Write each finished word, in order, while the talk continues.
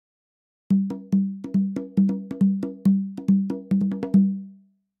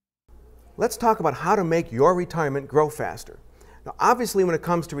let's talk about how to make your retirement grow faster. Now, obviously, when it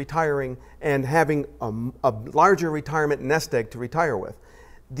comes to retiring and having a larger retirement nest egg to retire with,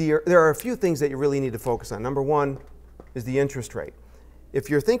 there are a few things that you really need to focus on. Number one is the interest rate.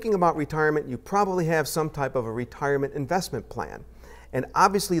 If you're thinking about retirement, you probably have some type of a retirement investment plan. And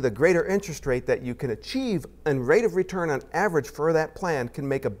obviously, the greater interest rate that you can achieve and rate of return on average for that plan can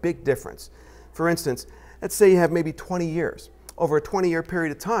make a big difference. For instance, let's say you have maybe 20 years. Over a 20-year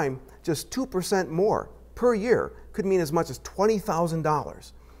period of time, just 2% more per year could mean as much as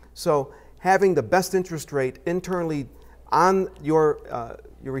 $20,000. So having the best interest rate internally on your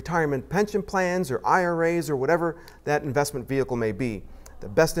retirement pension plans or IRAs or whatever that investment vehicle may be, the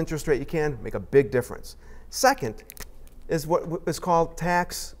best interest rate you can, make a big difference. Second is what is called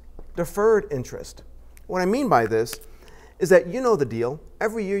tax-deferred interest. What I mean by this is that you know the deal.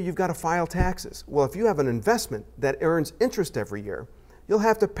 Every year you've got to file taxes. Well, if you have an investment that earns interest every year, you'll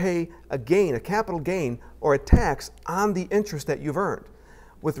have to pay a gain, a capital gain, or a tax on the interest that you've earned.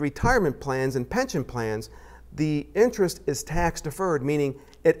 With retirement plans and pension plans, the interest is tax-deferred, meaning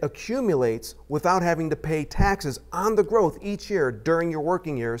it accumulates without having to pay taxes on the growth each year during your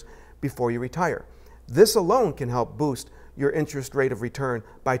working years before you retire. This alone can help boost your interest rate of return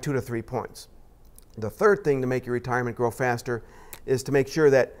by 2 to 3 points. The third thing to make your retirement grow faster is to make sure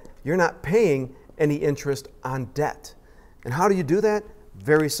that you're not paying any interest on debt. And how do you do that?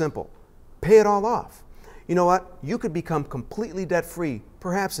 Very simple. Pay it all off. You know what? You could become completely debt-free,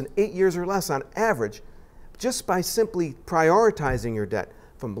 perhaps in 8 years or less on average, just by simply prioritizing your debt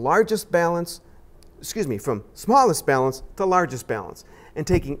from from smallest balance to largest balance, and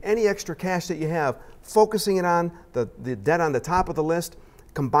taking any extra cash that you have, focusing it on the debt on the top of the list,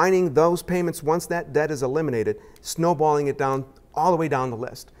 combining those payments once that debt is eliminated, snowballing it down all the way down the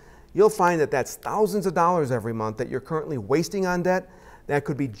list. You'll find that that's thousands of dollars every month that you're currently wasting on debt that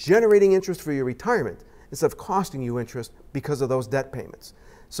could be generating interest for your retirement instead of costing you interest because of those debt payments.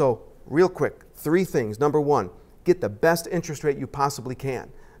 So real quick, 3 things. Number 1, get the best interest rate you possibly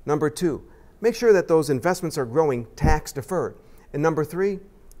can. Number 2, make sure that those investments are growing tax deferred. And number 3,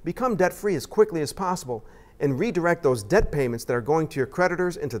 become debt-free as quickly as possible and redirect those debt payments that are going to your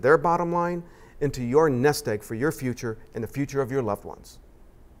creditors into their bottom line into your nest egg for your future and the future of your loved ones.